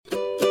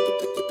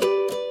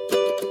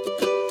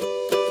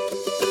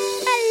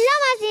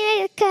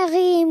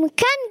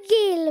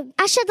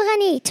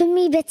השדרנית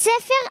מבית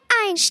ספר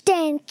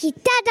איינשטיין,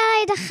 כיתה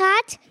ד' 1,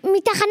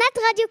 מתחנת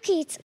רדיו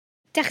קיטס.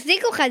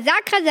 תחזיקו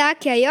חזק,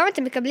 כי היום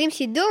אתם מקבלים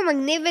שידור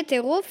מגניב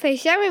וטירוף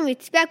הישר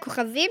ממצפה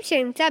הכוכבים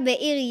שנמצא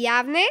בעיר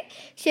יבנה,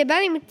 שבה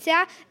נמצא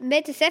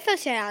בית הספר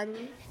שלנו.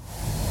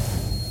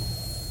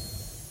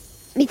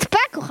 מצפה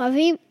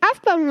הכוכבים? אף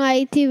פעם לא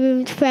הייתי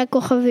במצפה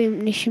הכוכבים,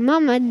 נשמע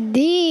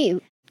מדהים.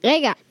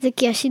 רגע, זה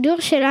כי השידור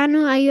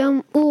שלנו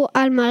היום הוא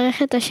על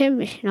מערכת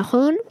השמש,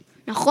 נכון?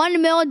 נכון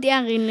מאוד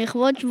ירין,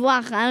 לכבוד שבוע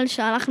החייל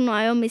שלחנו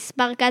היום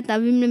מספר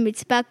כתבים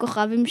למצפה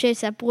הכוכבים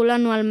שיספרו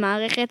לנו על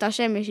מערכת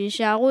השמש.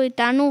 יישארו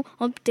איתנו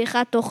עוד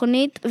פתיחת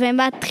תוכנית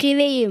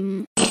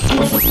ומתחילים.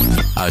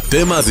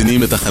 אתם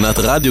מאזינים לתחנת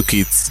רדיו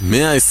קיטס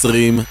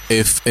 120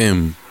 FM.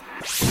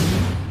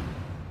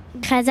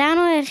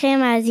 חזרנו לכם,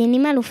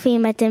 מאזינים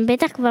אלופים, אתם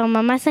בטח כבר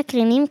ממש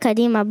סקרנים.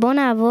 קדימה, בואו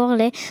נעבור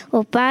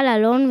לאופל,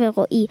 אלון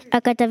ורועי,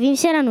 הכתבים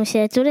שלנו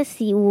שיצאו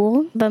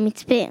לסיור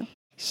במצפה.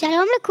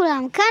 שלום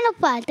לכולם, כאן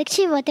אופל.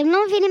 תקשיבו, אתם לא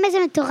מבינים איזה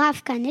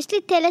מטורף כאן. יש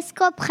לי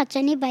טלסקופ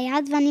חדשני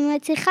ביד ואני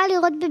מצליחה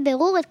לראות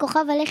בבירור את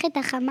כוכב הלכת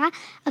החמה,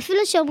 אפילו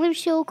שאומרים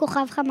שהוא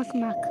כוכב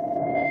חמקמק.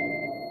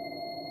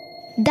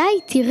 די,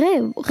 תראה,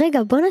 רגע,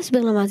 בוא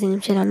נסביר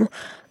למאזינים שלנו.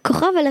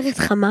 כוכב הלכת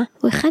חמה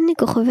הוא אחד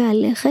מכוכבי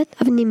הלכת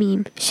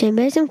הפנימיים, שהם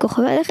בעצם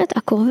כוכבי הלכת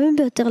הקרובים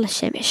ביותר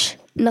לשמש.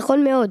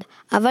 נכון מאוד,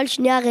 אבל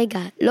שנייה רגע,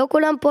 לא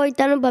כולם פה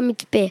איתנו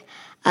במצפה,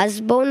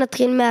 אז בואו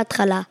נתחיל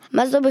מההתחלה.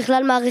 מה זו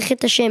בכלל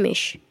מערכת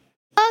השמש?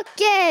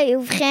 אוקיי,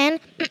 ובכן,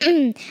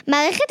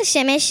 מערכת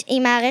השמש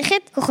היא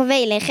מערכת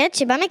כוכבי לכת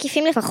שבה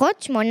מקיפים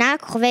לפחות 8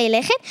 כוכבי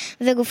לכת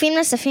וגופים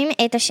נוספים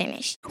את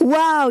השמש.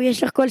 וואו,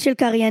 יש לך קול של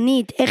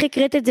קריינית. איך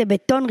הקראת את זה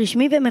בטון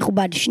רשמי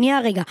ומכובד? שנייה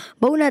רגע,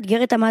 בואו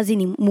נאתגר את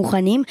המאזינים.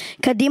 מוכנים?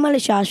 קדימה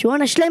לשעשוע,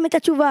 נשלם את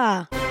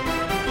התשובה.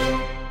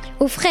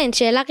 ובכן,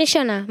 שאלה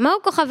ראשונה, מהו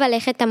כוכב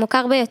הלכת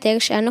המוכר ביותר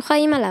שאנו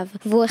חיים עליו?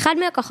 והוא אחד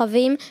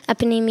מהכוכבים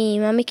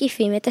הפנימיים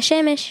המקיפים את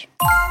השמש.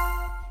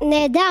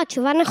 נהדר,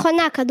 תשובה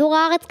נכונה, כדור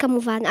הארץ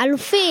כמובן,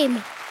 אלופים.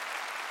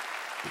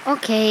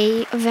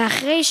 אוקיי,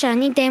 ואחרי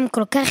שעניתם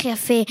כל כך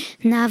יפה,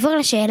 נעבור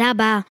לשאלה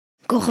הבאה.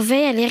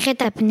 כוכבי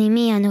הלכת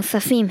הפנימי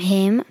הנוספים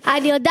הם...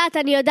 אני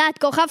יודעת,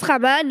 כוכב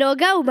חמה,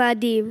 נוגה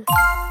ומאדים.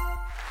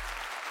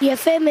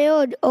 יפה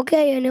מאוד.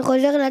 אוקיי, אני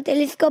חוזר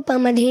לטלסקופ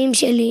המדהים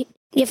שלי.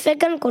 יפה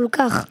כאן כל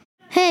כך.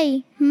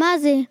 היי, מה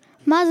זה?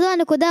 מה זו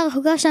הנקודה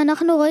הרחוקה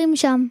שאנחנו רואים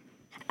שם?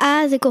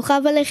 זה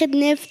כוכב הלכת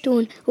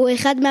נפטון. הוא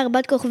אחד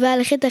מארבעת כוכבי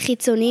הלכת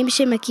החיצוניים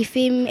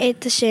שמקיפים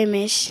את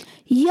השמש.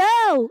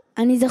 יואו!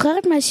 אני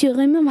זוכרת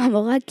מהשיעורים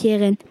במאמרה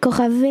קרן.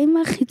 כוכבים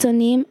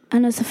החיצוניים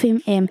הנוספים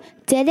הם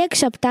צדק,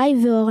 שבתאי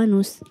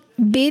ואורנוס.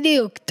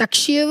 בדיוק,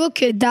 תקשיבו,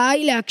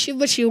 כדאי להקשיב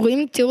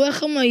בשיעורים, תראו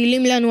איך הם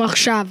מועילים לנו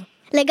עכשיו.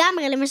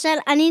 לגמרי, למשל,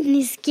 אני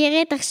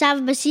נזכרת עכשיו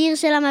בשיר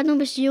שלמדנו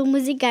בשיעור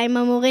מוזיקה עם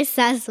המורה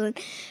ססון.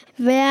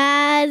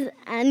 ואז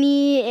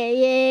אני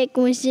אהיה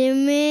כמו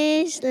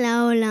שמש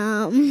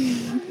לעולם.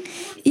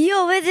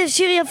 יואו, איזה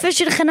שיר יפה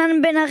של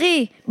חנן בן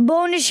ארי.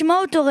 בואו נשמע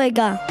אותו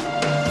רגע.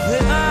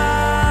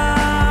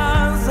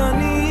 ואז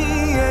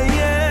אני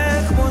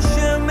אהיה כמו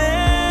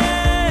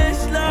שמש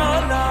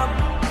לעולם.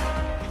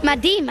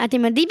 מדהים,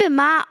 אתם יודעים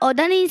במה עוד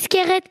אני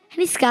נזכרת?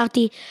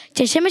 נזכרתי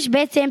שהשמש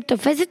בעצם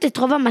תופסת את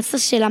רוב המסה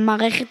של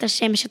המערכת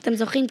השמש. אתם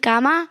זוכרים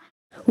כמה?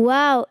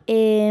 וואו,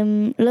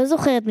 לא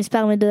זוכרת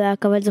מספר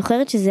מדויק, אבל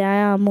זוכרת שזה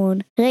היה המון.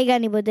 רגע,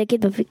 אני בודקת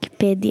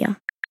בוויקיפדיה.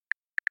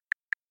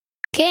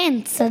 כן,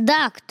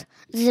 צדקת.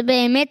 זה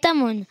באמת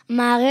המון.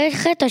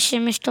 מערכת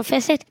השמש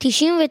תופסת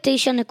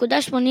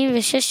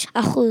 99.86%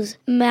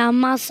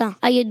 מהמסה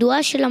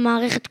הידועה של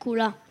המערכת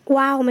כולה.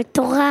 וואו,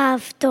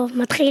 מטורף. טוב,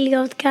 מתחיל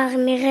להיות קר,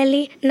 נראה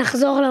לי.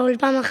 נחזור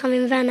לאולפן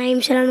החמים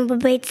והנעים שלנו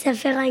בבית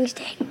ספר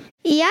איינשטיין.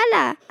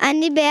 יאללה,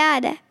 אני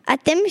בעד.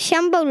 אתם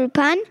שם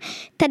באולפן?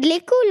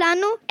 תדליקו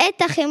לנו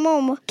את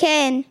החימום.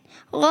 כן.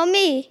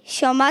 רומי,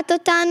 שומעת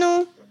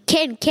אותנו?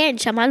 כן,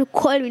 שמענו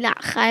כל מילה.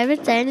 חייבת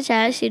לציין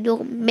שהיה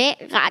שידור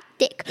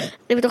מרתק.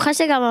 אני בטוחה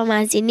שגם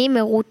המאזינים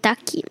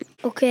מרותקים.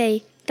 אוקיי,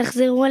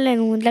 תחזרו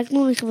אלינו,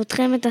 הדלקנו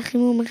לכבודכם את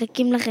החימום,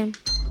 מחכים לכם.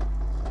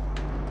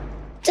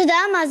 תודה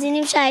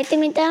המאזינים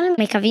שהייתם איתנו.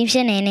 מקווים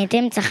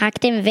שנהניתם,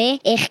 צחקתם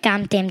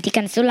והחכמתם.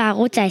 תיכנסו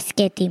לערוץ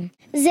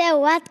העסקטים.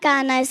 זהו, עד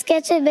כאן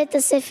ההסקט של בית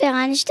הספר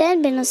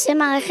איינשטיין בנושא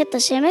מערכת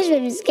השמש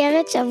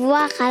במסגרת שבוע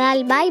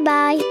החלל. ביי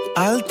ביי.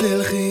 אל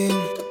תלכי,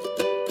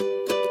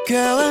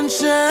 קרן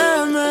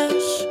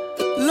שמש,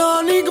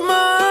 לא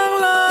נגמר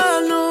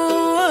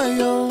לנו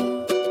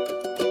היום.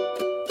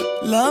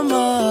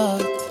 למה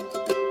את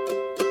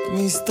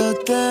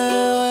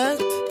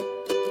מסתתרת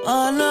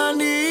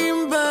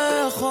עננים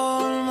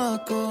בכל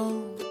מקום?